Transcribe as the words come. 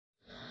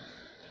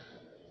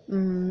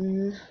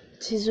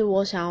其实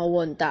我想要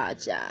问大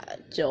家，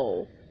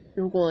就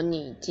如果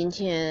你今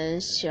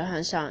天喜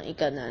欢上一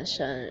个男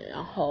生，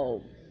然后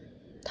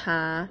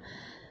他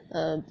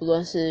不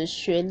论是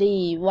学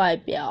历、外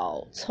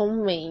表、聪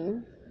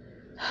明，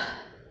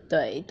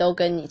对，都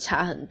跟你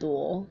差很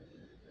多，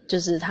就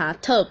是他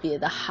特别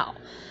的好，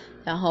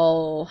然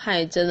后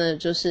还真的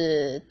就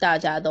是大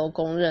家都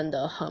公认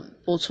的很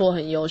不错、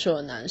很优秀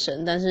的男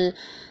生，但是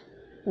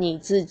你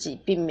自己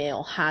并没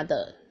有他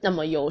的那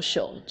么优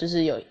秀，就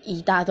是有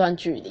一大段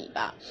距离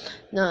吧。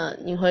那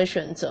你会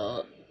选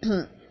择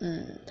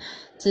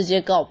直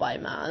接告白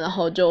嘛，然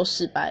后就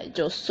失败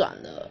就算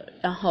了，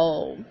然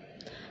后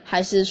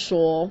还是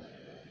说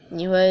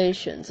你会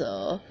选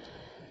择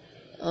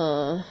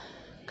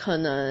可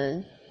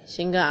能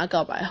先跟他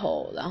告白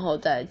后，然后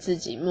再自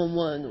己默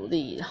默的努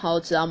力，然后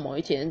直到某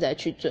一天再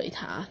去追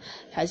他，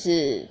还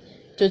是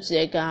就直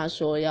接跟他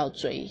说要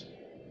追，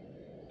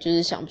就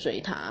是想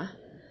追他，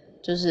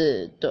就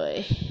是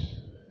对，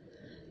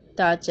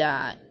大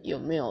家有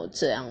没有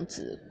这样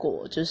子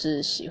过？就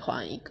是喜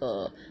欢一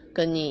个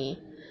跟你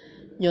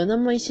有那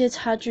么一些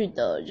差距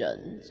的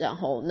人，然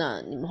后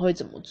那你们会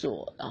怎么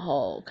做？然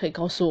后可以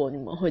告诉我你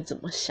们会怎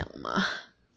么想吗？